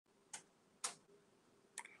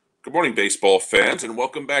Good morning, baseball fans, and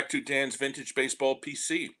welcome back to Dan's Vintage Baseball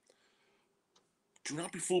PC. Do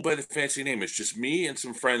not be fooled by the fancy name. It's just me and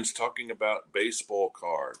some friends talking about baseball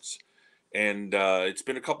cards. And it's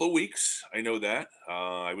been a couple of weeks. I know that.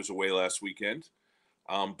 I was away last weekend.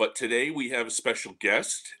 But today we have a special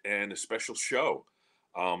guest and a special show.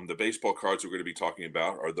 The baseball cards we're going to be talking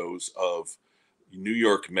about are those of New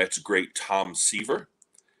York Mets great Tom Seaver.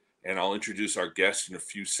 And I'll introduce our guest in a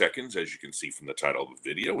few seconds. As you can see from the title of the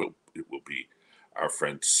video, it will be our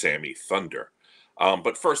friend Sammy Thunder.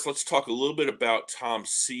 But first, let's talk a little bit about Tom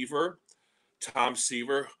Seaver. Tom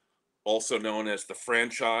Seaver, also known as the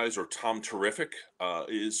franchise or Tom Terrific,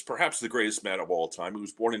 is perhaps the greatest Met of all time. He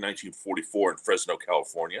was born in 1944 in Fresno,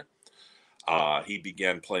 California. He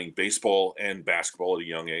began playing baseball and basketball at a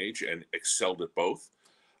young age and excelled at both,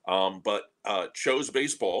 but chose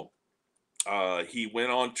baseball. He went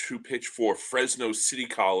on to pitch for Fresno City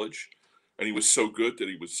College, and he was so good that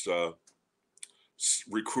he was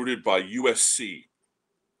recruited by USC.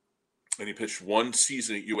 And he pitched one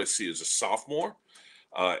season at USC as a sophomore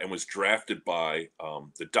and was drafted by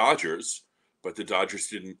the Dodgers, but the Dodgers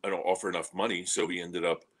didn't offer enough money, so he ended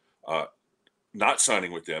up not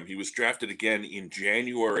signing with them. He was drafted again in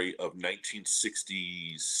January of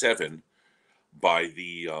 1967 by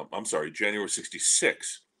January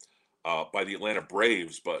 66. By the Atlanta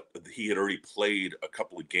Braves, but he had already played a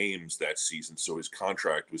couple of games that season, so his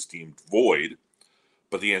contract was deemed void.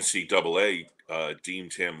 But the NCAA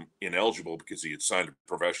deemed him ineligible because he had signed a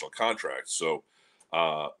professional contract. So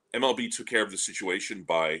MLB took care of the situation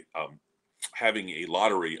by having a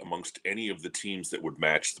lottery amongst any of the teams that would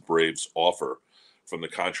match the Braves' offer from the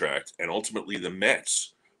contract. And ultimately, the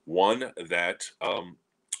Mets won that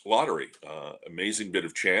lottery. Amazing bit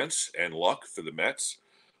of chance and luck for the Mets.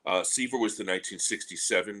 Seaver was the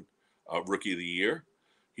 1967 Rookie of the Year.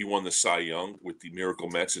 He won the Cy Young with the Miracle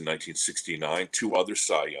Mets in 1969, two other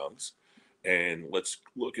Cy Youngs. And let's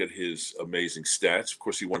look at his amazing stats. Of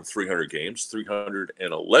course, he won 300 games,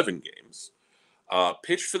 311 games.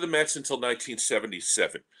 Pitched for the Mets until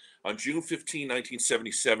 1977. On June 15,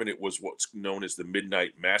 1977, it was what's known as the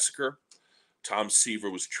Midnight Massacre. Tom Seaver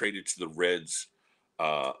was traded to the Reds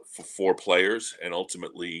for 4 players and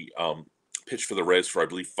ultimately pitched for the Reds for, I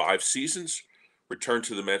believe, 5 seasons, returned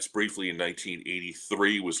to the Mets briefly in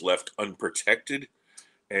 1983, was left unprotected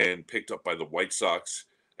and picked up by the White Sox,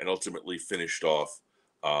 and ultimately finished off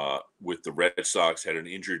with the Red Sox, had an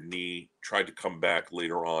injured knee, tried to come back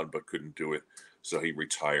later on, but couldn't do it, so he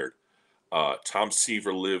retired. Tom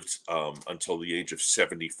Seaver lived until the age of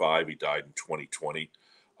 75. He died in 2020.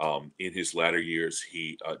 In his latter years,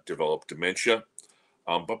 he developed dementia.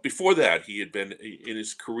 But before that, he had been in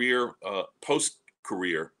his career,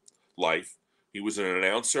 post-career life. He was an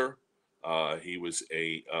announcer. He was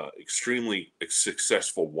a extremely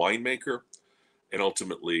successful winemaker, and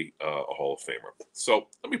ultimately a Hall of Famer. So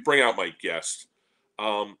let me bring out my guest.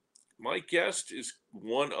 My guest is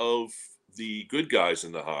one of the good guys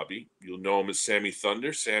in the hobby. You'll know him as Sammy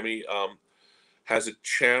Thunder. Sammy has a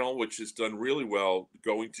channel which has done really well,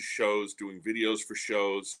 going to shows, doing videos for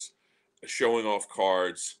shows, showing off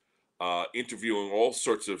cards, interviewing all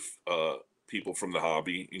sorts of people from the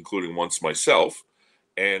hobby, including once myself.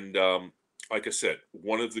 And like I said,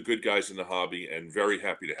 one of the good guys in the hobby, and very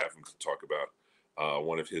happy to have him to talk about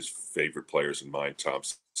one of his favorite players in mine, Tom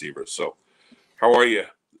Seaver. So how are you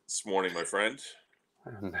this morning, my friend?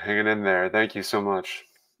 I'm hanging in there. Thank you so much.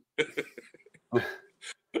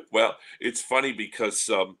 Well, it's funny because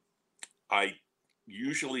I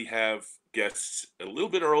usually have guests a little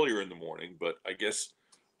bit earlier in the morning, but I guess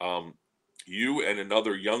you and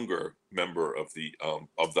another younger member of the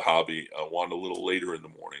hobby want a little later in the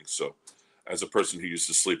morning. So, as a person who used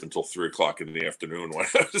to sleep until 3 o'clock in the afternoon when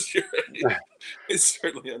I was your age, I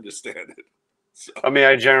certainly understand it. So, I mean,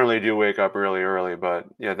 I generally do wake up early, but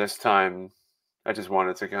yeah, this time I just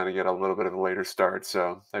wanted to kind of get a little bit of a later start.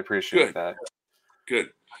 So I appreciate good, that. good.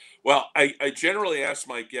 Well, I generally ask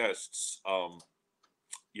my guests,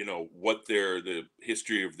 what the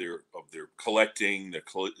history of their collecting, the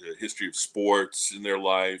history of sports in their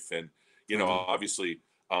life, and Mhm. obviously,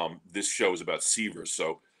 this show is about Seaver,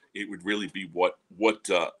 so it would really be what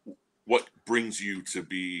brings you to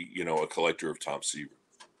be a collector of Tom Seaver.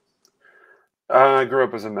 I grew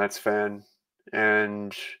up as a Mets fan,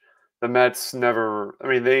 and the Mets never, I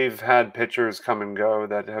mean, they've had pitchers come and go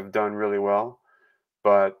that have done really well,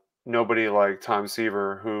 but nobody like Tom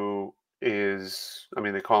Seaver, who is, I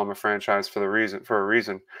mean, they call him a franchise for a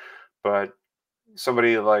reason, but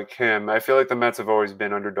somebody like him, I feel like the Mets have always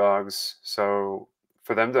been underdogs. So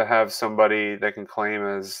for them to have somebody they can claim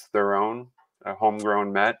as their own, a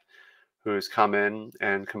homegrown Met, who's come in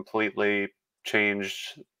and completely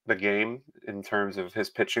changed the game in terms of his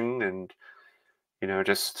pitching. And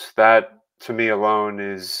just that to me alone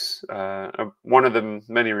is one of the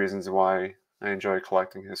many reasons why I enjoy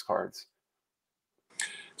collecting his cards.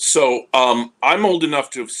 So I'm old enough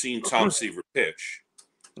to have seen Tom Seaver pitch,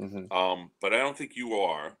 Hmm. but I don't think you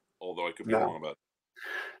are, although I could be No, wrong about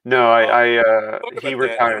no, that. Talk he about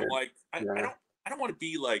that, and I'm retired. like, Yeah. I don't want to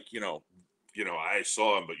be like, I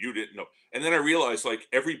saw him, but you didn't know. And then I realized, like,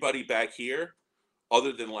 everybody back here,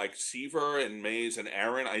 other than like Seaver and Mays and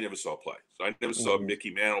Aaron, I never saw play. So I never saw Hmm. Mickey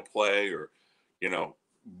Mantle play, or you know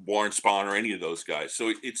Warren Spahn, or any of those guys.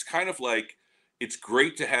 So it's kind of like, it's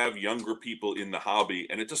great to have younger people in the hobby,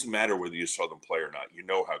 and it doesn't matter whether you saw them play or not. You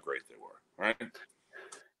know how great they were, right?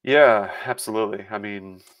 Yeah, absolutely. I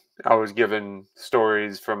mean, I was given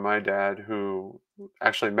stories from my dad who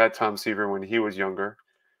actually met Tom Seaver when he was younger.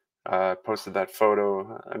 Posted that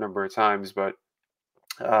photo a number of times, but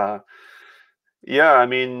uh, yeah, I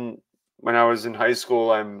mean, when I was in high school,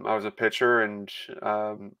 I was a pitcher, and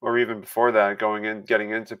or even before that, getting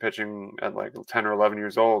into pitching at like 10 or 11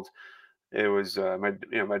 years old. It was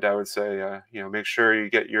my dad would say, make sure you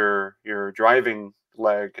get your driving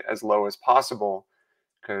leg as low as possible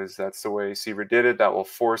because that's the way Seaver did it. That will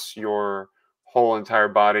force your whole entire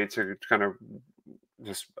body to kind of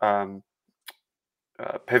just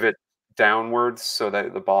pivot downwards so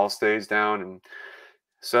that the ball stays down. And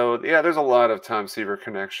so, yeah, there's a lot of Tom Seaver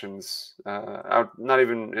connections. Not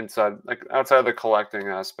even inside, like outside of the collecting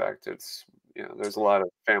aspect. It's there's a lot of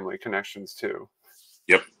family connections too.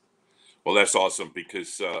 Yep. Well, that's awesome,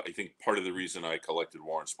 because I think part of the reason I collected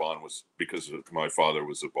Warren Spahn was because my father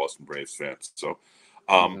was a Boston Braves fan. So,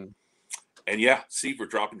 um, Hmm. and yeah, Seaver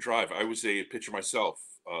drop and drive. I was a pitcher myself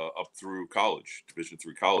up through college, Division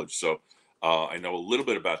III college. So I know a little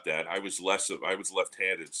bit about that. I was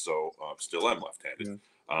left-handed, so still am left-handed.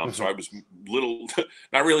 Hmm. So Hmm. I was little,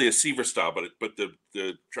 not really a Seaver style, but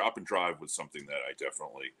the drop and drive was something that I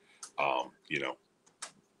definitely, um, you know,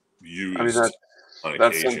 I mean, used on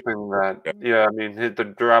that's occasion. something that, Yeah, yeah, I mean, hit the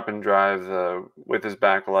drop and drive with his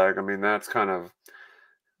back leg. I mean,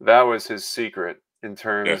 that was his secret in yeah.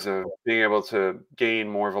 terms of being able to gain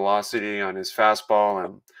more velocity on his fastball,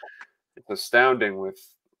 and it's astounding with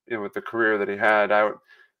with the career that he had.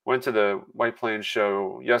 Went to the White Plains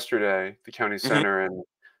show yesterday, the county Hmm. center, and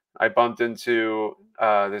I bumped into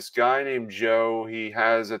this guy named Joe. He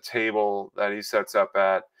has a table that he sets up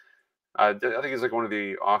at. I think it's like one of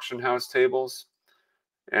the auction house tables,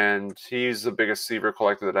 and he's the biggest Seaver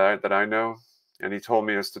collector that I know. And he told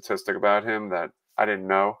me a statistic about him that I didn't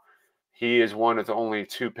know. He is one of the only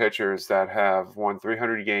two pitchers that have won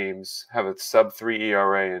 300 games, have a sub 3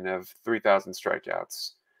 ERA, and have 3,000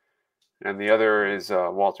 strikeouts. And the other is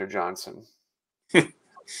Walter Johnson.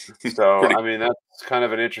 So Pretty I mean that's kind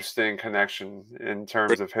of an interesting connection in terms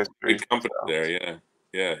pretty of history. good company So. there. Yeah,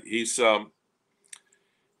 yeah.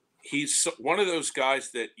 He's one of those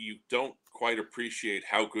guys that you don't quite appreciate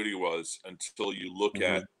how good he was until you look Hmm.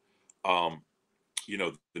 at um,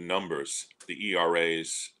 the numbers, the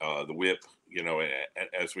ERAs, the WHIP.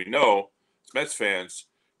 As we know, as Mets fans,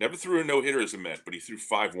 never threw a no hitter as a Met, but he threw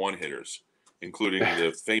 5 1-hitters, including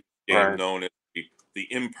the famous game Right. known as the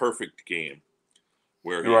imperfect game,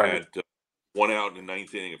 where he Right. had one out in the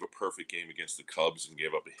ninth inning of a perfect game against the Cubs and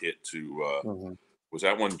gave up a hit to Hmm. was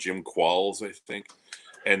that one Jim Qualls, I think.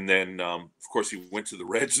 And then, of course, he went to the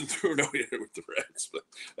Reds and threw a no hitter with the Reds, but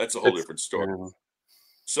that's a whole It's different story. yeah,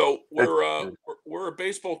 So it's we're a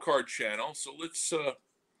baseball card channel, so let's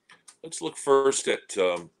look first at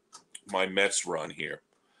my Mets run here.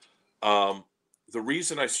 Um, the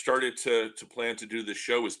reason I started to plan to do this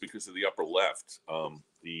show is because of the upper left,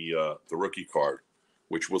 the rookie card,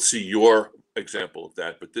 which we'll see your example of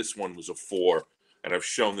that. But this one was a 4, and I've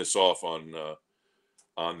shown this off on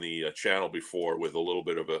the channel before with a little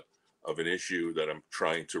bit of an issue that I'm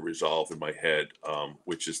trying to resolve in my head,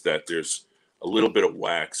 which is that there's a little bit of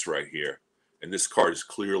wax right here, and this card is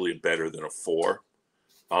clearly better than a 4.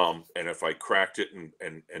 And if I cracked it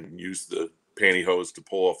and used the pantyhose to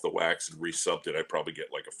pull off the wax and resubbed it, I'd probably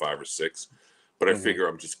get like a 5 or 6. But I mhm. figure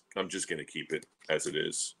I'm just going to keep it as it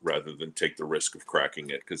is rather than take the risk of cracking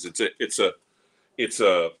it, because it's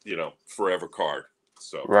a forever card.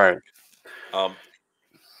 So Right. um,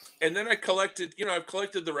 and then I've collected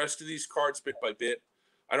the rest of these cards bit by bit.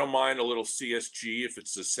 I don't mind a little CSG if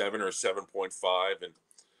it's a 7 or a 7.5, and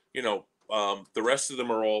the rest of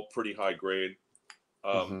them are all pretty high grade.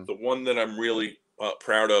 Mhm. The one that I'm really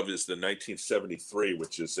proud of is the 1973,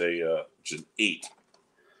 which is an 8.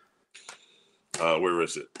 Where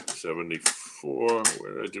is it? 74.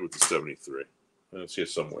 Where did I do with the 73? It's here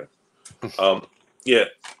somewhere. Yeah,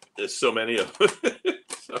 there's so many of them.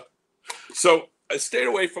 So I stayed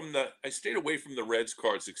away from the Reds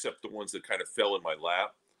cards, except the ones that kind of fell in my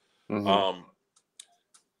lap. Hmm. Um,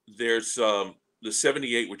 there's the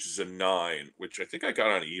 78, which is a 9, which I think I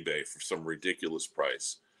got on eBay for some ridiculous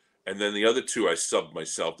price. And then the other two I subbed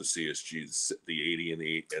myself, the CSG, the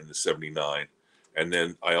 80 and the 79. And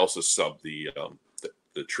then I also subbed the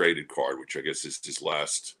traded card, which I guess is his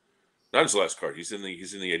last, not his last card. He's in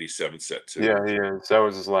the 87 set too. Yeah, he is. That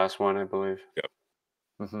was his last one, I believe.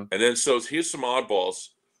 Yeah. Hmm. And then so here's some oddballs.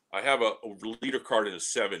 I have a leader card in a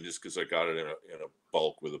 7 just because I got it in a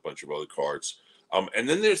bulk with a bunch of other cards. And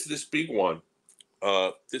then there's this big one.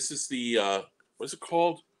 This is the what's it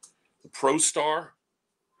called? The Pro Star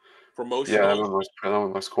Yeah, promotional. that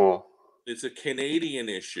one looks cool. It's a Canadian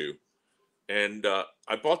issue, and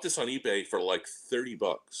I bought this on eBay for like $30.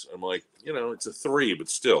 I'm like, it's a 3, but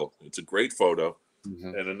still, it's a great photo,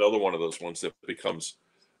 Hmm. and another one of those ones that becomes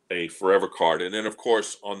a forever card. And then, of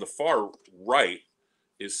course, on the far right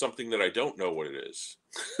is something that I don't know what it is.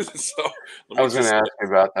 So let I me was going to just, ask you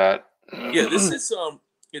about that. yeah, this is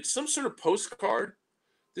it's some sort of postcard.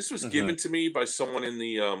 This was Hmm. given to me by someone in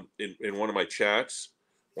the in one of my chats,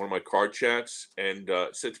 one of my card chats, and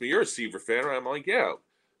said to me, "You're a Seaver fan." And I'm like, "Yeah."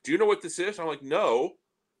 Do you know what this is? I'm like, "No."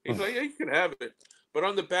 He's like, "Yeah, you can have it." But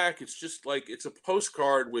on the back, it's just like it's a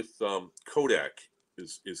postcard with Kodak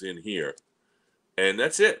is in here, and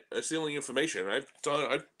that's it. That's the only information. And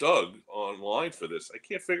I've dug online for this. I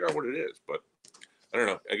can't figure out what it is, but I don't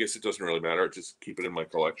know. I guess it doesn't really matter. I just keep it in my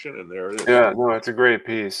collection, and there it is. Yeah, no, it's a great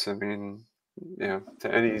piece. I mean, to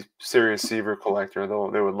any serious Seaver collector,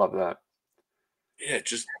 they would love that. Yeah, it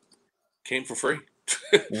just came for free.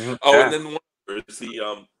 Hmm. Oh, and Yeah. then one other is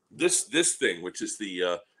the this thing, which is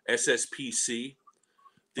the SSPC.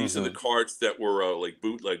 These are the Hmm. cards that were like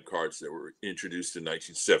bootleg cards that were introduced in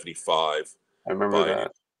 1975 I remember by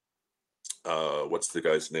that. what's the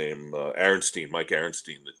guy's name? Mike Arenstein,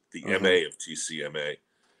 the Hmm. MA of TCMA,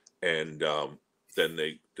 and then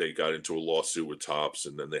they got into a lawsuit with Topps,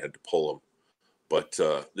 and then they had to pull them. But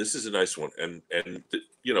this is a nice one, and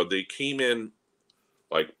they came in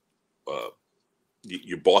like uh,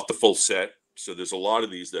 you bought the full set. So there's a lot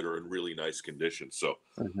of these that are in really nice condition. So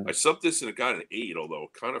I Hmm. subbed this and it got an 8, although I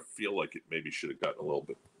kind of feel like it maybe should have gotten a little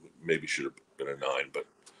bit, maybe should have been a 9, but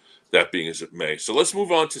that being as it may. So let's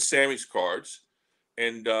move on to Sammy's cards.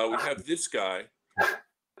 And we have this guy.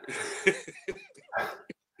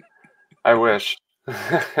 I wish.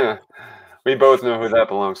 We both know who that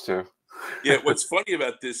belongs to. Yeah, what's funny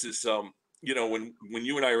about this is, when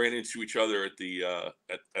you and I ran into each other at the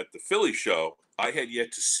at the Philly show, I had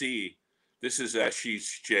yet to see. This is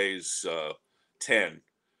Ashish Jay's 10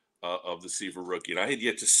 of the Seaver rookie, and I had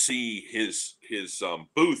yet to see his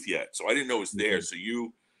booth yet, so I didn't know it was there. Mhm. So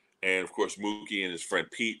you, and of course Mookie and his friend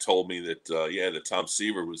Pete told me that that Tom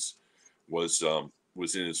Seaver was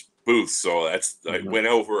in his booth. So I Mhm. went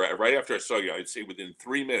over right after I saw you. I'd say within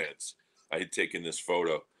 3 minutes I had taken this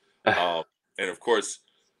photo, um, and of course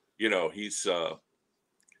he's a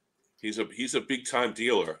big time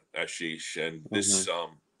dealer, Ashish, and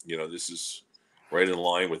Mhm. this is right in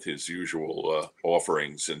line with his usual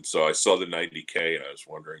offerings. And so I saw the 90K, and I was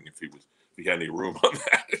wondering if he had any room on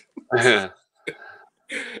that. Yeah.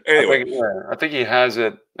 Anyway, I think he has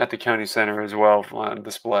it at the county center as well on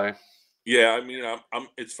display. yeah, I mean,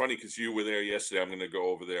 it's funny because you were there yesterday. I'm going to go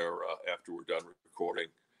over there after we're done recording,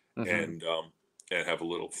 Mhm. and have a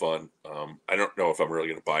little fun. I don't know if I'm really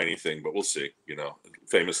going to buy anything, but we'll see.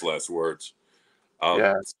 Famous last words.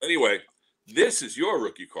 Yeah. So anyway, this is your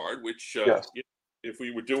rookie card, which Yes. if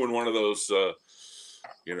we were doing one of those,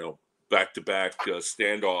 you know, back-to-back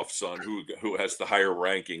standoffs on who has the higher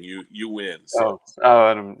ranking, you win. So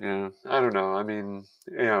I don't. Yeah. I don't know. I mean,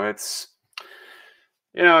 it's.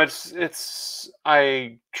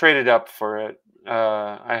 I traded up for it.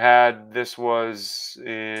 I had this was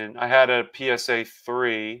in. I had a PSA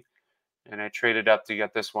 3, and I traded up to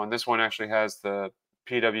get this one. This one actually has the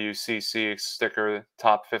PWCC sticker,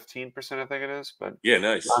 top 15%, I think it is. But yeah,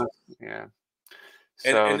 nice. yeah.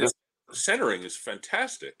 And So the this, centering is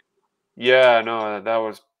fantastic. yeah, no, that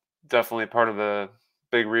was definitely part of the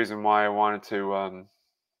big reason why I wanted to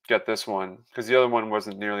get this one, because the other one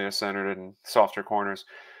wasn't nearly as centered and softer corners.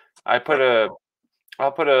 I put Right. a,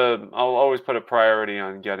 I'll always put a priority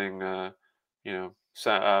on getting, when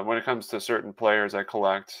it comes to certain players I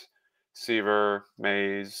collect, Seaver,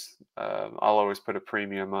 Mays, I'll always put a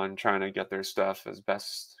premium on trying to get their stuff as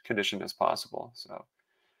best condition as possible. So,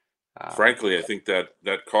 um, Frankly, I think that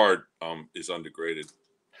card is undergraded.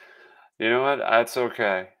 you know what? That's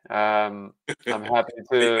okay. I'm happy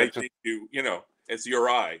I to. think you know as your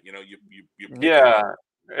eye. You know, you pick them Yeah, up.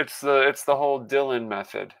 it's the whole Dylan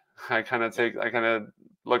method. I kind of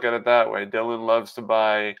look at it that way. Dylan loves to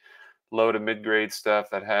buy low to mid grade stuff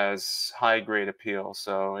that has high grade appeal.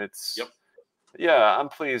 So Yep. yeah, I'm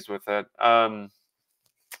pleased with it.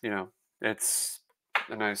 You know, it's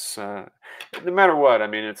a nice, no matter what. I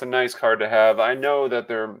mean, it's a nice card to have. I know that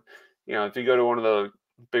they're, if you go to one of the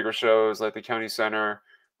bigger shows like the County Center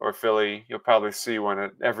or Philly, you'll probably see one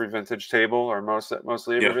at every vintage table or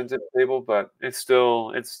mostly every Yeah. vintage table. But it's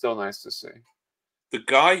still nice to see. The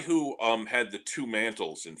guy who had the two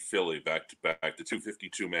mantles in Philly back to back, the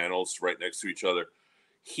 252 mantles right next to each other,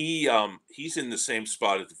 he's in the same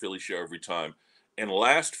spot at the Philly show every time. And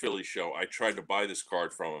last Philly show, I tried to buy this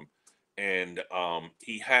card from him, and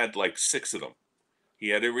he had like six of them. He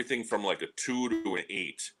had everything from like a 2 to an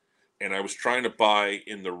 8, and I was trying to buy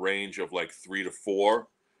in the range of like 3 to 4,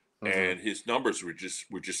 Hmm. and his numbers were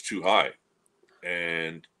just too high.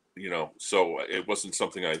 And so it wasn't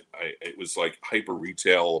something I it was like hyper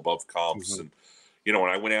retail above comps. Hmm. And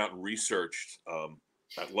when I went out and researched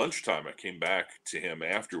at lunchtime, I came back to him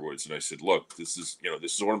afterwards and I said, look, this is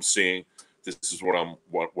what I'm seeing, this is what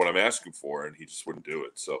I'm asking for, and he just wouldn't do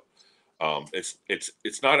it. So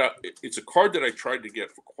it's not it's a card that I tried to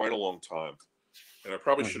get for quite a long time, and I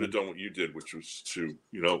probably should have Hmm. done what you did, which was to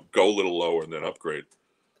go a little lower and then upgrade.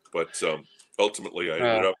 But ultimately I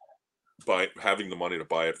ended Uh, up by having the money to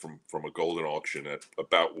buy it from a golden auction at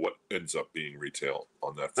about what ends up being retail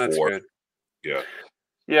on that that's floor. good. Yeah,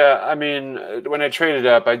 Yeah, I mean, when I traded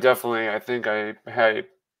up, I think I had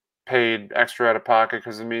paid extra out of pocket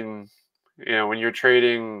because I mean, when you're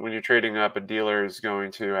trading up, a dealer is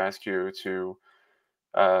going to ask you to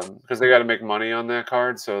because they got to make money on that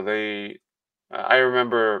card. So I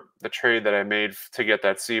remember the trade that I made to get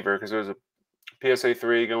that Seaver because it was a PSA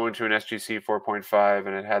 3 going to an SGC 4.5,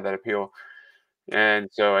 and it had that appeal. And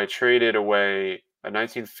so I traded away a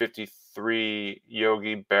 1953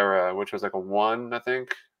 Yogi Berra, which was like a one, I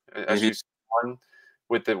think, hmm, SGC one,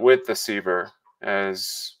 with the Seaver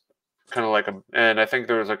as kind of like and I think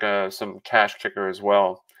there was like some cash kicker as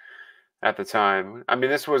well at the time. I mean,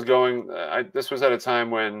 this was at a time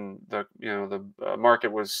when the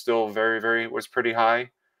market was still was pretty high.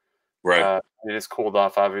 right. It is cooled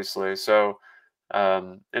off, obviously. So,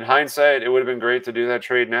 in hindsight, it would have been great to do that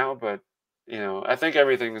trade now, but I think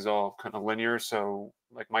everything is all kind of linear. So,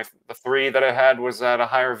 like the three that I had was at a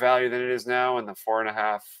higher value than it is now, and the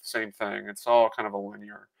 4.5, same thing. It's all kind of a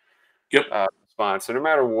linear Yep. response. So, no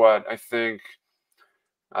matter what, uh,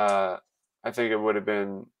 I think it would have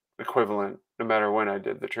been equivalent no matter when I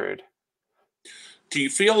did the trade. Do you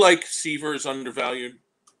feel like Seaver is undervalued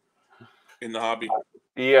in the hobby?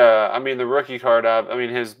 Yeah, I mean the rookie card. I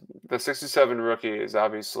mean the 67 rookie is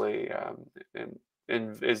obviously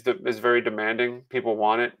is very demanding. People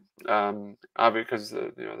want it, obviously because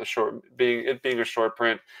the being a short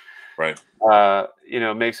print, Right.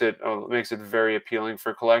 makes it very appealing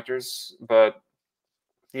for collectors. But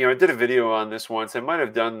I did a video on this once. I might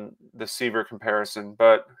have done the Seaver comparison,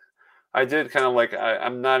 but I did kind of like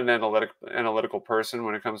I'm not an analytical person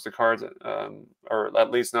when it comes to cards, or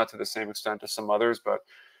at least not to the same extent as some others. But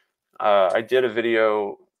I did a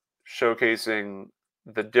video showcasing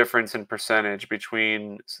the difference in percentage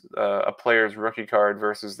between a player's rookie card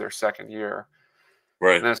versus their second year.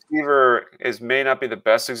 Right. Now, Seaver may not be the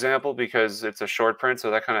best example because it's a short print, so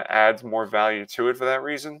that kind of adds more value to it for that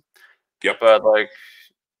reason. Yep. But like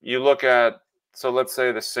you look at, so let's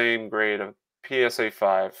say the same grade of PSA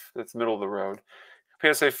 5, that's middle of the road.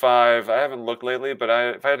 PSA 5, I haven't looked lately, but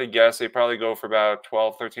if I had to guess, they probably go for about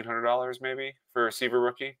 $1,200-$1,300 maybe for a Seaver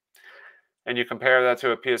rookie. And you compare that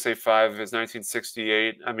to a PSA 5 is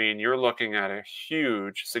 1968, I mean, you're looking at a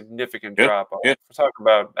huge, significant Yeah. drop off. Yeah. We're talking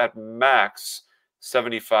about at max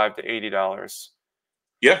 $75 to $80.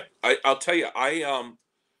 Yeah. I'll tell you.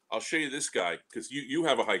 I'll show you this guy because you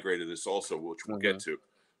have a high grade of this also, which we'll get Hmm. to.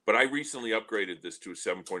 But I recently upgraded this to a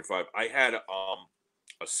 7.5. I had a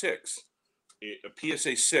 6, a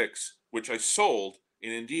PSA 6, which I sold,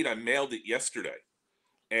 and indeed I mailed it yesterday,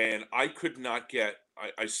 and I could not get.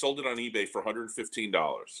 I sold it on eBay for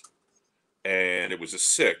 $115, and it was a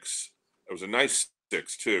 6. It was a nice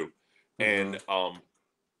 6 too, and Hmm.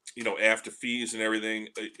 after fees and everything,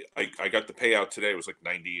 I got the payout today. It was like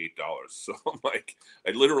 $98. So I'm like,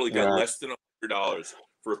 I literally got Yeah, less than $100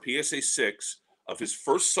 for a PSA 6 of his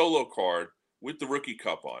first solo card with the rookie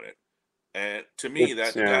cup on it. And to me,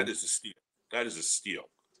 yeah, that is a steal. That is a steal.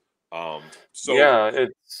 So yeah.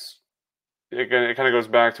 It's it kind of goes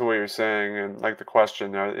back to what you're saying and like the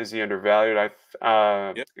question, is he undervalued?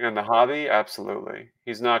 Yeah, In the hobby, absolutely.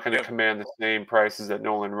 He's not going to yeah. command the same prices that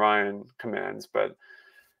Nolan Ryan commands, but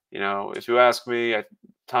if you ask me,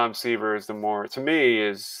 Tom Seaver is to me,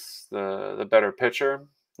 is the better pitcher.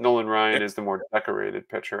 Nolan Yeah, Ryan is the more decorated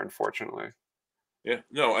pitcher, unfortunately. yeah.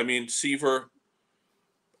 No, I mean Seaver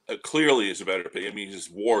clearly is a better. I mean his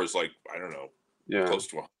WAR is like I don't know, Yeah. close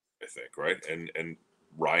to 100, I think, right? And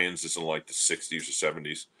Ryan's is in like the 60s or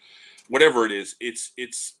 70s, whatever it is. It's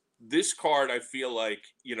this card. I feel like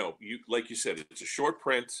you like you said, it's a short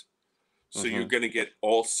print, so you're Hmm. going to get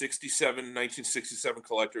all 1967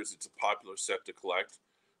 collectors. It's a popular set to collect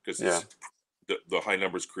because Yeah. it's the high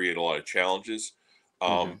numbers create a lot of challenges,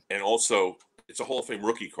 Hmm. and also it's a Hall of Fame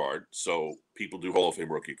rookie card, so people do Hall of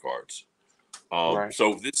Fame rookie cards. Right.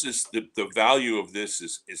 So this is the value of this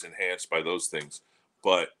is enhanced by those things.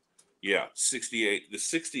 But yeah, 68, the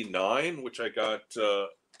 69, which I got, I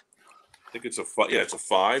think it's yeah, it's a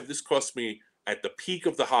 5. This cost me at the peak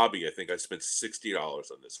of the hobby. I think I spent $60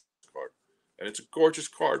 on this card, and it's a gorgeous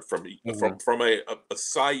card from Hmm. a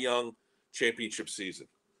Cy Young championship season.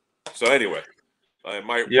 So anyway,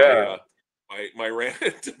 Yeah. my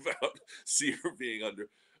rant about Seaver being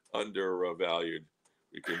undervalued.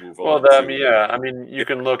 We can move Well, on to yeah, I mean, you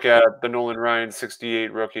can look at the Nolan Ryan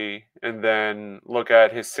 68 rookie and then look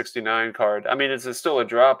at his 69 card. I mean, it's still a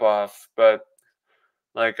drop off, but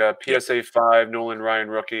like a yeah. PSA 5 Nolan Ryan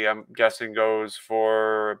rookie, I'm guessing goes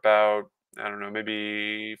for about, I don't know,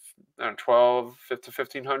 maybe I don't know, 12 to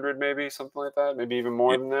 1500, maybe something like that, maybe even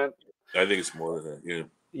more Yeah, than that. I think it's more than that. Yeah,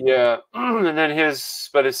 Yeah, and then his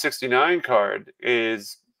 69 card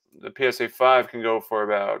is the PSA 5 can go for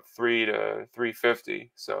about 3 to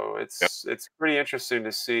 350. So yeah. it's pretty interesting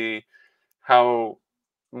to see how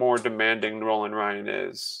more demanding Nolan Ryan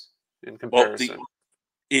is in Well, comparison.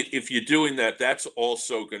 if you're doing that, that's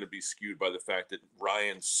also going to be skewed by the fact that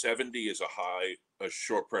Ryan's 70 is a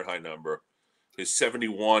short print high number. His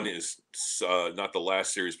 71 is not the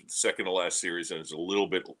last series, but the second to last series, and it's a little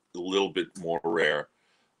bit more rare.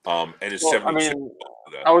 And his Well, I 72 mean,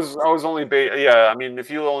 that, I was only yeah, I mean, if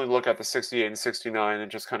you only look at the 68 and 69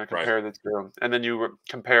 and just kind of right? compare the two, and then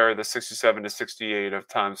compare the 67 to 68 of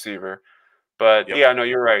Tom Seaver. But Yep, yeah, no,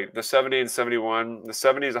 you're right. The 70 and 71, the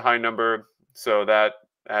 70 is a high number, so that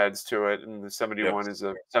adds to it, and the yep. 71 is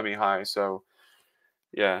a semi-high. So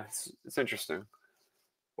yeah, it's interesting.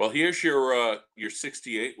 Well, here's your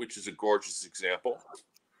 68, which is a gorgeous example. Yeah.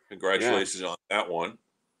 Congratulations on that one.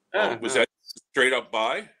 Yeah, Was no. that straight up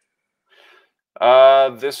buy?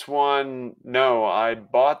 This one, no, I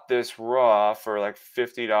bought this raw for like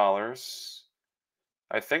 $50.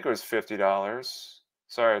 I think it was $50.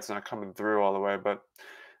 Sorry, it's not coming through all the way, but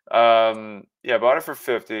yeah, I bought it for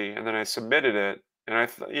 50 and then I submitted it and I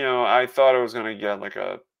thought I was going to get like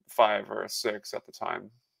a 5 or a 6 at the time.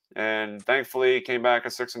 And thankfully it came back a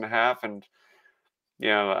 6.5 and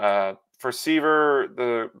for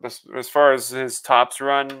Seaver, as far as his tops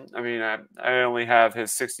run, I mean, I only have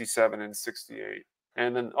his 67 and 68,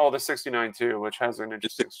 and then the 69 too, which has an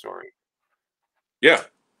interesting story. Yeah,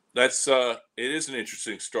 that's it is an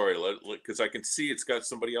interesting story because I can see it's got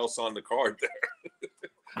somebody else on the card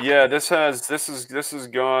there. Yeah, this is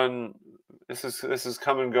gone. This is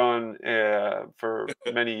come and gone for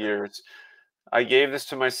many years. I gave this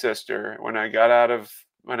to my sister when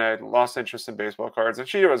I lost interest in baseball cards, and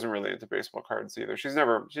she wasn't really into baseball cards either. She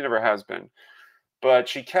never has been, but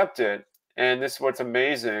she kept it. And this what's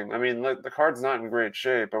amazing. I mean, look, the card's not in great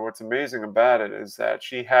shape, but what's amazing about it is that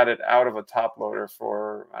she had it out of a top loader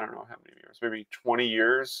for I don't know how many years, maybe 20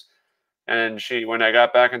 years. And when I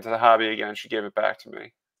got back into the hobby again, she gave it back to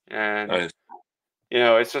me. And Nice.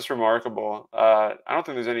 it's just remarkable. I don't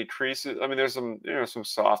think there's any creases. I mean, there's some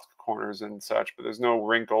soft corners and such, but there's no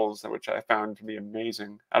wrinkles, which I found to be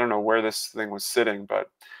amazing. I don't know where this thing was sitting, but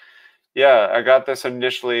yeah, I got this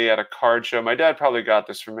initially at a card show. My dad probably got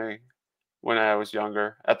this for me when I was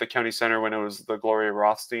younger at the county center when it was the Gloria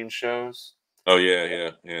Rothstein shows. Oh yeah,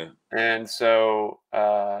 yeah, yeah. And so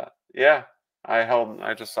yeah, I hold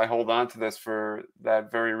on to this for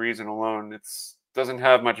that very reason alone. It's doesn't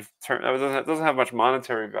have much doesn't have much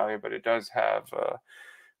monetary value, but it does have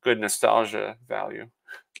good nostalgia value.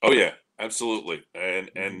 Oh yeah, absolutely, Mhm.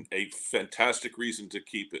 and a fantastic reason to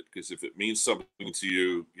keep it because if it means something to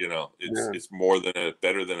you, Yeah. it's more than a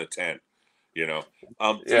better than a 10. You know, do you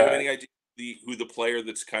have Yeah, any idea who the player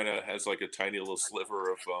that's kind of has like a tiny little sliver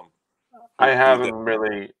of who that? I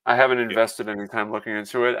haven't Yeah, invested any time looking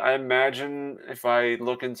into it. I imagine if I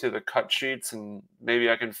look into the cut sheets and maybe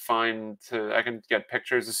I can get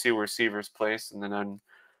pictures to see where Seaver's placed, and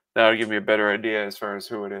that'll give me a better idea as far as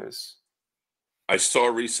who it is. I saw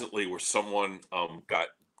recently where someone got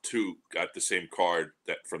the same card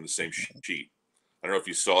that from the same sheet. I don't know if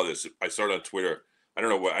you saw this. I saw it on Twitter. I don't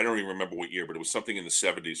know what I don't even remember what year, but it was something in the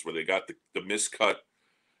 70s where they got the miscut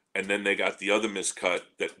and then they got the other miscut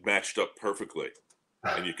that matched up perfectly.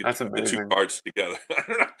 And you could That's put the two amazing. cards together. I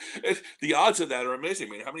don't know. The odds of that are amazing.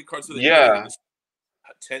 I mean, how many cards are they printing in Yeah, this?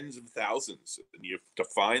 Tens of thousands. And you to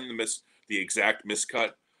find the exact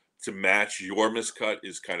miscut to match your miscut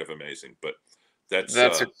is kind of amazing. But that's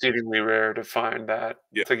that's exceedingly rare to find that,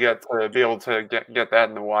 yeah, to be able to get that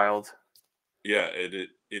in the wild. yeah.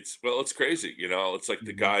 It's well, it's crazy. It's like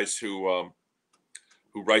the Mhm, guys who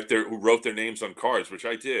wrote their names on cards, which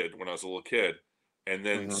I did when I was a little kid, and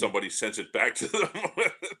then mhm. somebody sends it back to them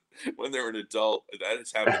when they're an adult. That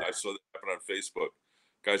has happened. I saw that happen on Facebook.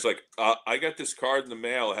 Guys like, I got this card in the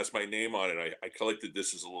mail. It has my name on it. I collected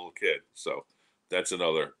this as a little kid. So that's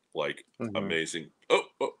another like Mhm. amazing. Oh,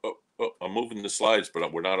 oh, oh, oh! I'm moving the slides,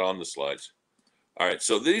 but we're not on the slides. All right.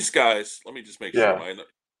 So these guys, let me just make sure. Am Yeah. I in the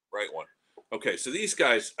right one? Okay. So these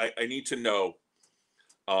guys, I need to know.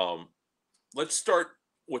 Um, let's start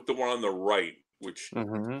with the one on the right, which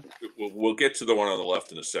Mhm. we'll get to the one on the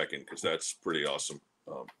left in a second because that's pretty awesome.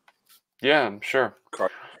 Yeah, sure.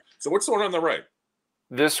 Card. So what's the one on the right?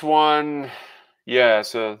 This one, yeah,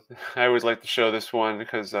 so I always like to show this one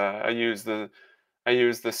because I use the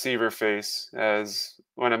Seaver face as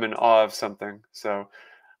when I'm in awe of something. So,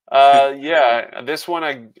 yeah, this one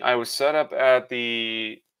I was set up at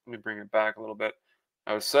the let me bring it back a little bit.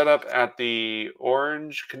 I was set up at the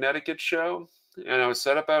Orange, Connecticut show, and I was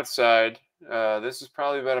set up outside. This is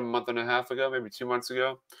probably about a month and a half ago, maybe 2 months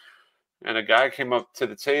ago. And a guy came up to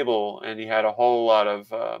the table and he had a whole lot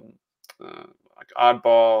of uh, like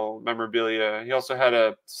oddball memorabilia. He also had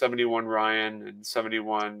a 71 Ryan and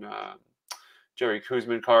 71 Jerry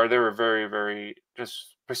Kuzman card. They were very, very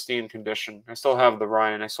just pristine condition. I still have the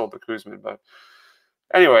Ryan. I sold the Kuzman, but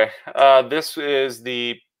anyway,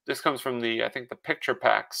 this comes from the I think the picture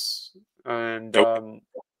packs and Nope.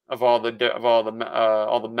 of all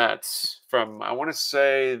the Mets from I want to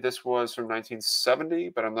say this was from 1970,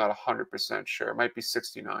 but I'm not 100% sure. It might be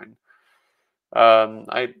 69.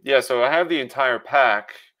 I yeah, so I have the entire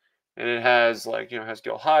pack, and it has like it has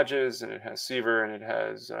Gil Hodges and it has Seaver and it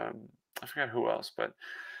has I forgot who else, but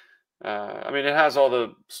I mean, it has all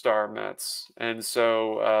the star Mets, and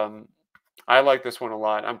so I like this one a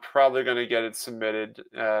lot. I'm probably going to get it submitted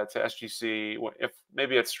to SGC if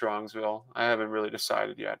maybe at Strongsville. I haven't really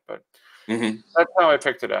decided yet, but Hmm. that's how I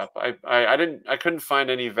picked it up. I couldn't find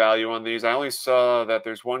any value on these. I only saw that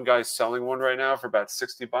there's one guy selling one right now for about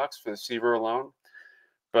 $60 for the Seaver alone.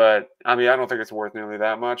 But I mean, I don't think it's worth nearly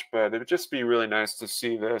that much. But it would just be really nice to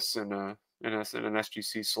see this in an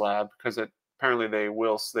SGC slab because apparently they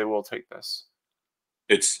will take this.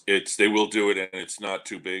 It's they will do it, and it's not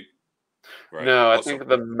too big, right? No, I Also, think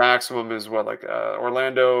the maximum is what like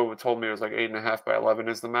Orlando told me it was like 8.5 by 11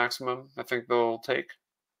 is the maximum. I think they'll take.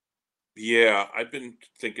 yeah, I've been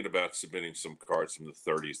thinking about submitting some cards from the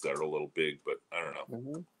 30s that are a little big, but I don't know.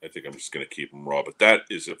 Hmm. I think I'm just going to keep them raw. But that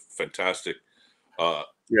is a fantastic uh,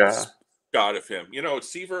 Yeah. shot of him.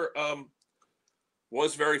 Seaver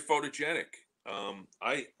was very photogenic.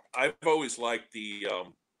 I've always liked the.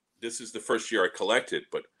 This is the first year I collected,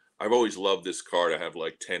 but I've always loved this card. I have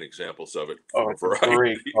like 10 examples of it Oh, from a it's a variety.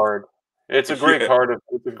 great card. It's a great Yeah, card.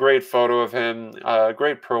 It's a great photo of him.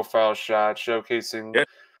 Great profile shot showcasing,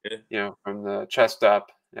 yeah, yeah. from the chest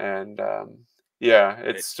up, and yeah, I,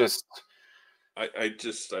 it's just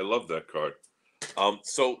I love that card.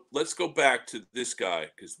 So let's go back to this guy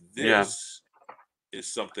because yeah, this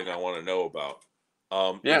is something I want to know about.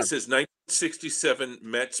 yeah. It says 1967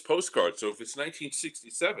 Mets postcard. So if it's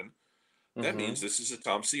 1967, that means Hmm. this is a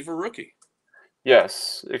Tom Seaver rookie.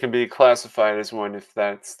 Yes, it can be classified as one if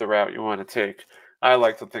that's the route you want to take. I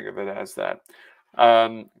like to think of it as that.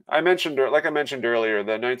 Like I mentioned earlier,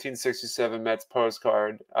 the 1967 Mets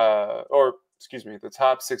postcard, or excuse me, the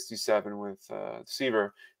top 67 with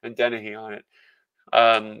Seaver and Dennehy on it.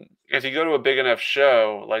 If you go to a big enough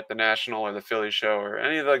show like the National or the Philly show or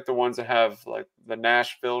any of like the ones that have like the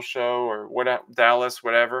Nashville show or Dallas,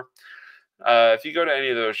 whatever, if you go to any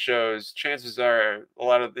of those shows, chances are a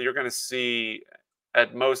lot of you're going to see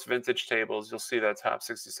at most vintage tables, you'll see that top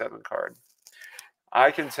 67 card. I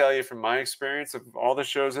can tell you from my experience of all the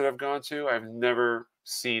shows that I've gone to, I've never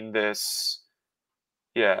seen this.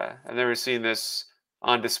 Yeah, I've never seen this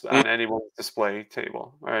Mm, on anyone's display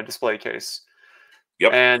table or a display case.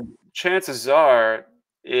 yep. And chances are,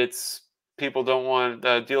 it's people don't want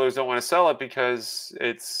dealers don't want to sell it because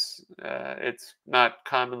it's not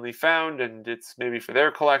commonly found, and it's maybe for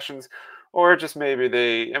their collections, or just maybe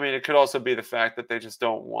they. I mean, it could also be the fact that they just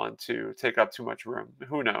don't want to take up too much room.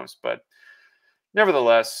 Who knows? But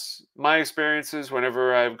nevertheless, my experiences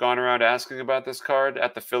whenever I've gone around asking about this card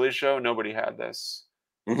at the Philly show, nobody had this.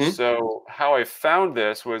 Hmm. So how I found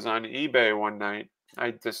this was on eBay one night.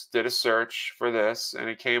 I just did a search for this, and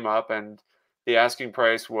it came up, and the asking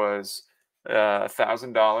price was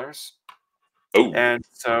 $1,000. Oh, And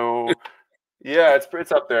so, yeah,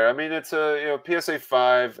 it's up there. I mean, it's a PSA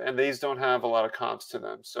 5, and these don't have a lot of comps to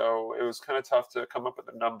them, so it was kind of tough to come up with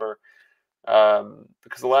a number.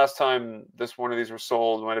 Because the last time this one of these were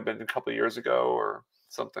sold might have been a couple of years ago or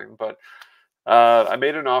something. But I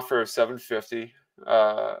made an offer of 750.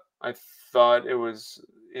 I thought it was,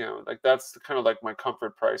 like that's kind of like my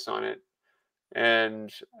comfort price on it.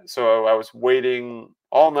 And so I was waiting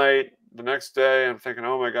all night. The next day, I'm thinking,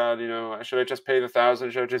 oh my god, should I just pay the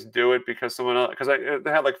 1,000? Should I just do it because someone else? Because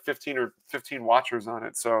they had like 15 watchers on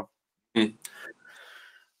it. So, mm,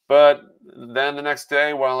 but then the next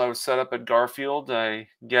day, while I was set up at Garfield, I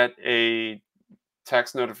get a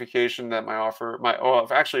text notification that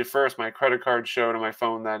actually first my credit card showed on my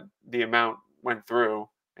phone that the amount went through,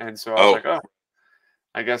 and so I was oh, like, oh,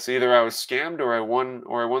 I guess either I was scammed or I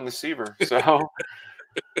won the Seaver. So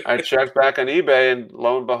I checked back on eBay, and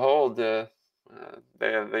lo and behold, the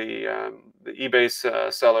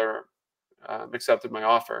eBay seller accepted my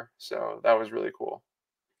offer. So that was really cool.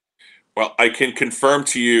 well, I can confirm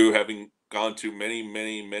to you, having gone to many,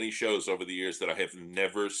 many, many shows over the years, that I have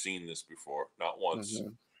never seen this before, not once. Hmm.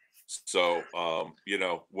 So,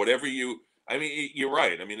 whatever I mean, you're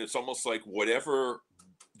right. I mean, it's almost like whatever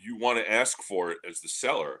you want to ask for it as the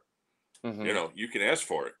seller, Hmm. you can ask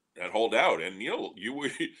for it and hold out. And, you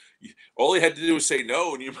would, all you had to do was say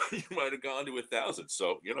no, and you, you might have gone to 1,000.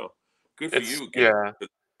 So, good for It's you getting yeah. the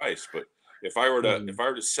price. But if Mhm. I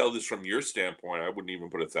were to sell this from your standpoint, I wouldn't even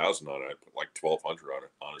put 1,000 on it. I'd put like 1,200 on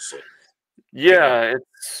it, honestly. You know, Yeah,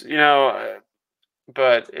 it's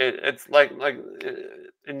but it's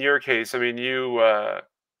in your case. I mean, what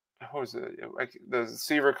was it? Like the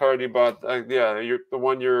Seaver card you bought. Yeah, you're the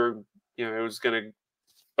one it was oh,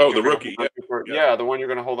 you're the gonna hold rookie. on Yeah. to for, Yeah. yeah, the one you're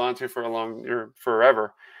gonna hold on to for a long, you're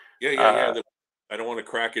forever. Yeah, yeah, yeah. Uh, I don't want to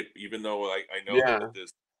crack it, even though I know that yeah,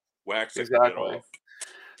 there's wax I can get exactly. off.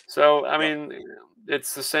 So, I Yep. mean,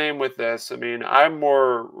 it's the same with this. I mean, I'm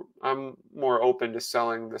more open to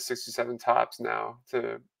selling the 67 tops now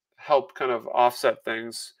to help kind of offset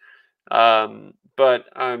things. But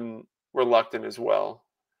I'm reluctant as well.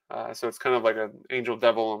 So it's kind of like an angel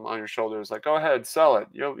devil on your shoulders, like, go ahead, sell it.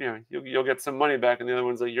 You'll get some money back, and the other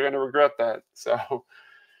one's like, you're gonna regret that. So,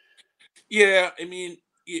 Yeah, I mean,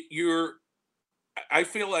 you're. I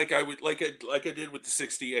feel like I would like I did with the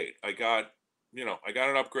 68. I got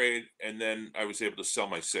an upgrade, and then I was able to sell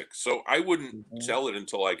my six. So I wouldn't Mhm. sell it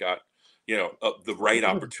until I got the right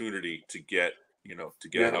opportunity to get an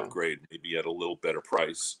Yeah. upgrade, maybe at a little better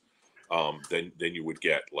price than you would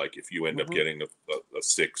get, like if you end up Hmm. getting a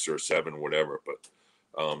six or a seven, whatever. But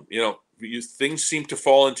things seem to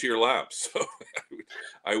fall into your lap. So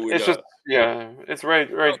I would It's just, yeah, it's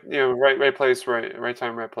right, right place, right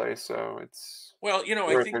time, right place. So it's well, the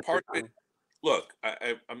I right think place, right part of it. time. Look,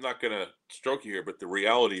 I'm not gonna stroke you here, but the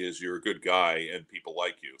reality is you're a good guy and people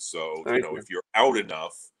like you. So Thank you. if you're out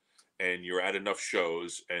enough and you're at enough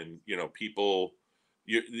shows, and people,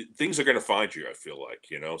 things are gonna find you. I feel like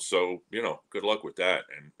So good luck with that,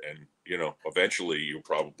 and eventually you'll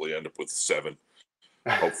probably end up with seven.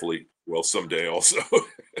 Hopefully, well, someday also.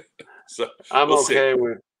 So I'm we'll see. okay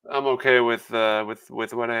with I'm okay with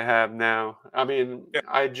what I have now. I mean, Yeah.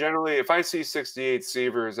 I generally, if I see 68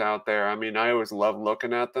 Seavers out there, I mean, I always love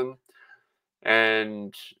looking at them,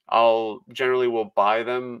 and I'll generally will buy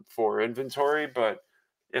them for inventory, but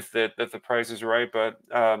if the price is right. But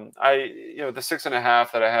the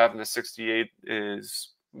 6.5 that I have in the 68 is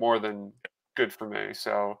more than good for me.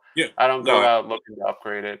 So Yeah. I don't No. go out looking to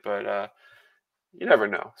upgrade it, but you never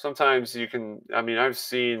know. Sometimes you can. I mean, I've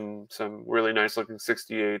seen some really nice looking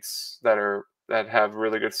 68s that have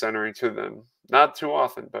really good centering to them. Not too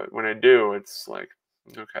often, but when I do, it's like,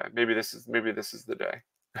 okay, maybe this is the day.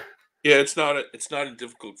 Yeah, it's not a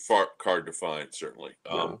difficult card to find, certainly.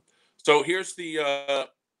 No. So here's the Mm,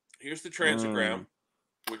 transogram,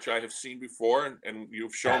 which I have seen before, and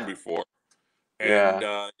you've shown before. And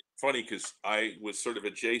yeah. funny, because I was sort of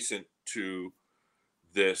adjacent to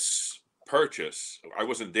this purchase. I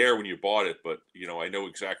wasn't there when you bought it, but I know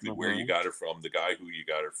exactly where you Hmm. got it from, the guy who you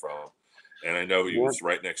got it from, and I know he Yep. was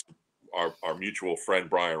right next to our mutual friend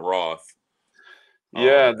Brian Roth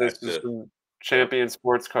Yeah. at This is the. some Yeah. champion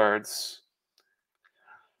sports cards.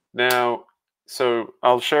 Now, so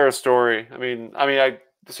I'll share a story. I mean, I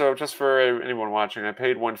So just for anyone watching, I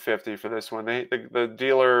paid 150 for this one. The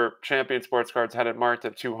dealer Champion Sports Cards had it marked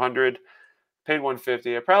at 200. Paid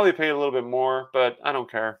 150. I probably paid a little bit more, but I don't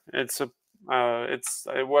care. It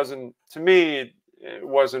wasn't to me. It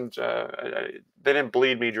wasn't. They didn't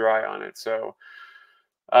bleed me dry on it. So,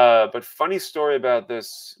 but funny story about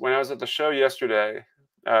this. When I was at the show yesterday,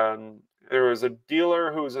 um, there was a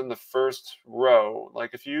dealer who was in the first row.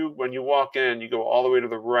 Like when you walk in, you go all the way to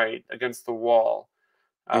the right against the wall.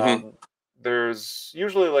 Hmm. um, there's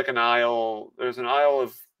usually like an aisle. There's an aisle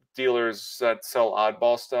of dealers that sell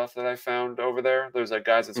oddball stuff that I found over there. There's like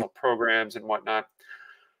guys that sell programs and whatnot.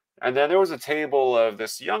 And then there was a table of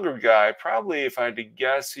this younger guy. Probably, if I had to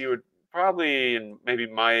guess, he would probably maybe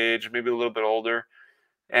my age, maybe a little bit older.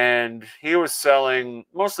 And he was selling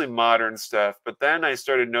mostly modern stuff. But then I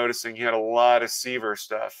started noticing he had a lot of Seaver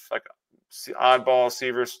stuff, like oddball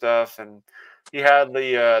Seaver stuff, and he had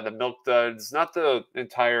the Milk Duds, not the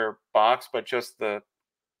entire box, but just the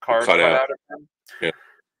The card cut cutout. out of them. Yeah.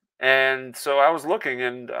 And so I was looking,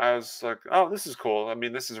 and I was like, "Oh, this is cool. I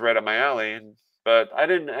mean, this is right up my alley." But I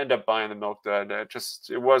didn't end up buying the Milk Dud.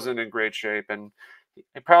 It wasn't in great shape, and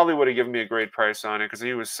he probably would have given me a great price on it because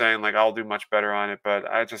he was saying like I'll do much better on it. But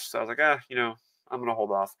I was like, I'm gonna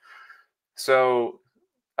hold off. So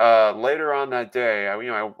later on that day,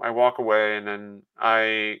 I walk away, and then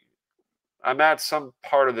I'm at some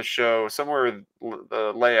part of the show, somewhere with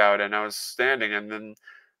the layout, and I was standing, and then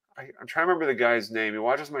I'm trying to remember the guy's name. He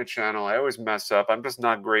watches my channel. I always mess up. I'm just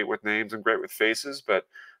not great with names. I'm great with faces, but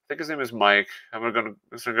I think his name is Mike.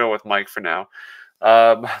 Just gonna go with Mike for now.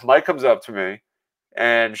 Mike comes up to me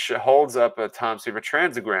and holds up a Tom Seaver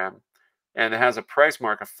transagram, and it has a price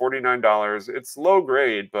mark of $49. It's low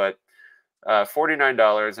grade, but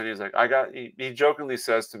 $49. And he's like, He jokingly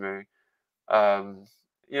says to me, um,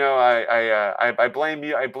 I blame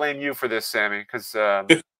you. I blame you for this, Sammy, because I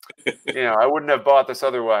wouldn't have bought this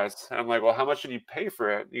otherwise. And I'm like, well, how much did you pay for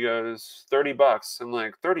it? He goes, $30. I'm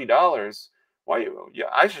like, $30? Why you? Yeah,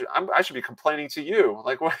 I should be complaining to you.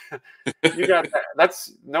 Like, what? You got that?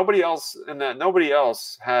 That's nobody else in that. Nobody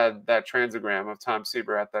else had that transagram of Tom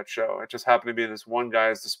Seaver at that show. It just happened to be in this one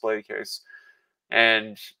guy's display case.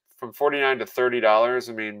 And from 49 to $30,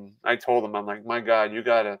 I mean, I told him, I'm like, my God, you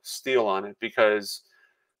got to steal on it because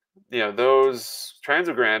those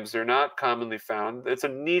transograms, they're not commonly found. It's a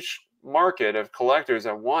niche market of collectors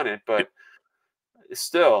that want it, but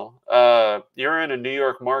still, you're in a New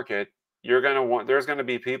York market. There's gonna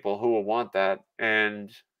be people who will want that.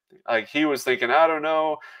 And like he was thinking, I don't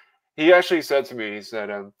know. He actually said to me, he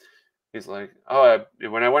said, he's like, oh,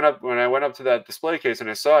 when I went up to that display case and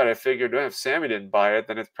I saw it, I figured, if Sammy didn't buy it,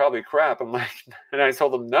 then it's probably crap. I'm like, and I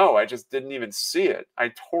told him, no, I just didn't even see it.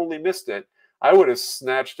 I totally missed it. I would have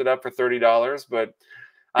snatched it up for $30, but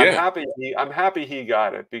Yeah. I'm happy he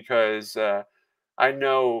got it because I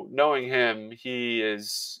knowing him, he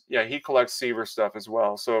collects Seaver stuff as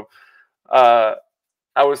well. So uh,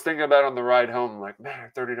 I was thinking about on the ride home, like,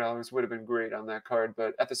 man, $30 would have been great on that card,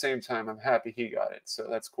 but at the same time, I'm happy he got it, so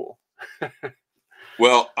that's cool.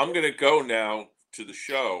 Well, I'm gonna go now to the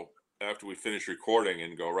show after we finish recording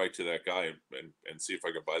and go right to that guy and see if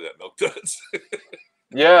I can buy that Milk Duds.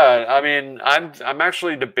 Yeah, I mean, I'm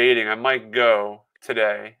actually debating. I might go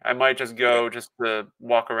today. I might just Yeah. go just to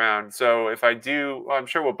walk around. So if I do, well, I'm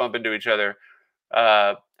sure we'll bump into each other.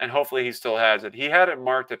 And hopefully he still has it. He had it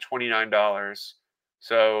marked at $29,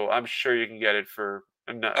 so I'm sure you can get it for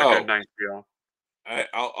like a Oh, nice deal.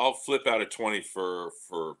 I'll flip out a 20 for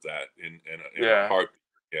that in a Yeah. heart.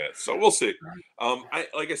 Yeah, so we'll see. I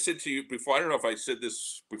like I said to you before. I don't know if I said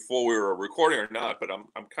this before we were recording or not, but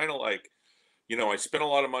I'm kind of like, I spent a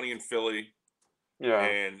lot of money in Philly, Yeah.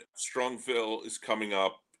 and Strongsville is coming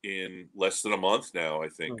up in less than a month now. I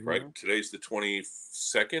think, right? Hmm. Today's the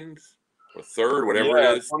 22nd or third, whatever it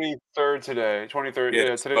Yeah, is. 23rd today. 23rd. Yeah.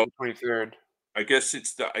 Yeah, today's So the 23rd. I guess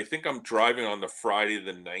I think I'm driving on the Friday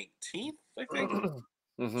the 19th. I think. So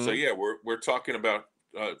Hmm. yeah, we're talking about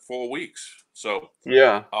 4 weeks. So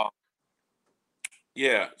Yeah. uh,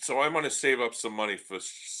 yeah, so I'm going to save up some money for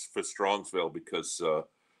Strongsville because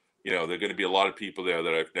there are going to be a lot of people there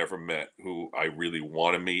that I've never met who I really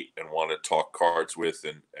want to meet and want to talk cards with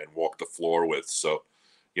and walk the floor with. So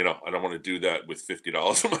I don't want to do that with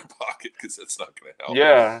 $50 in my pocket because that's not going to help.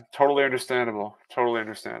 Yeah, totally understandable. Totally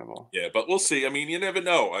understandable. Yeah, but we'll see. I mean, you never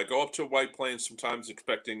know. I go up to White Plains sometimes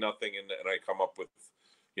expecting nothing, and I come up with,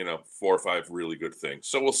 4 or 5 really good things.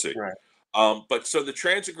 So we'll see. Right. But so the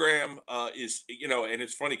transagram is, and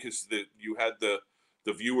it's funny because you had the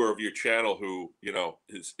viewer of your channel who,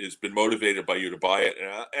 has been motivated by you to buy it,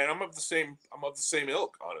 and I'm of the same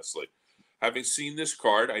ilk, honestly. having seen this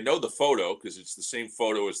card, I know the photo because it's the same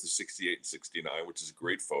photo as the 68 and 69, which is a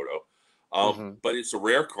great photo. But it's a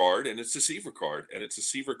rare card, and it's a Seaver card, and it's a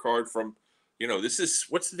Seaver card from, this is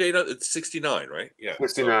what's the date? It's 69, right? Yeah. So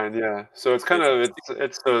 69, yeah. So it's kind it's of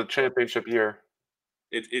it's the championship year.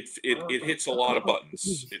 it hits a lot of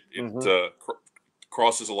buttons. Mhm.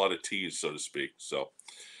 Crosses a lot of T's, so to speak. So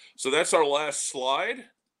that's our last slide.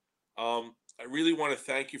 I really want to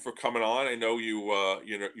thank you for coming on. I know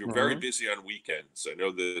you're very Mhm. busy on weekends. I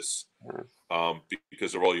know this Yeah.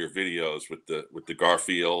 because of all your videos with the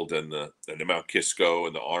Garfield and the Mount Kisco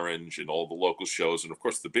and the Orange and all the local shows, and of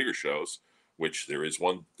course the bigger shows, which there is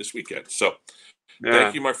one this weekend. So thank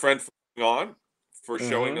Yeah. you, my friend, for coming on, for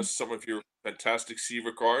showing Mhm. us some of your fantastic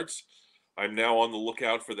Seaver cards. I'm now on the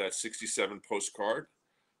lookout for that 67 postcard.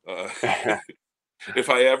 Uh, if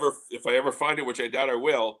I ever find it, which I doubt I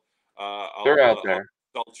will, They're out I'll there.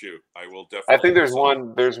 consult you. I will I definitely think there's consult.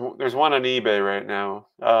 one there's one on eBay right now.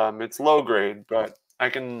 It's low grade, but I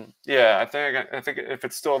can yeah, I think if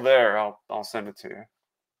it's still there, I'll send it to you.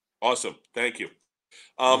 Awesome, thank you.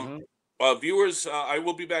 Um, Mhm. Viewers, I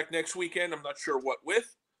will be back next weekend. I'm not sure what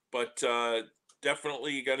with, but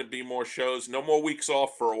definitely going to be more shows. No more weeks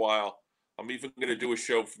off for a while. I'm even going to do a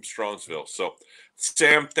show from Strongsville. So,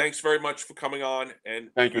 Sam, thanks very much for coming on.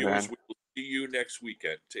 And Thank you, viewers, Dan. we will see you next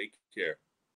weekend. Take care.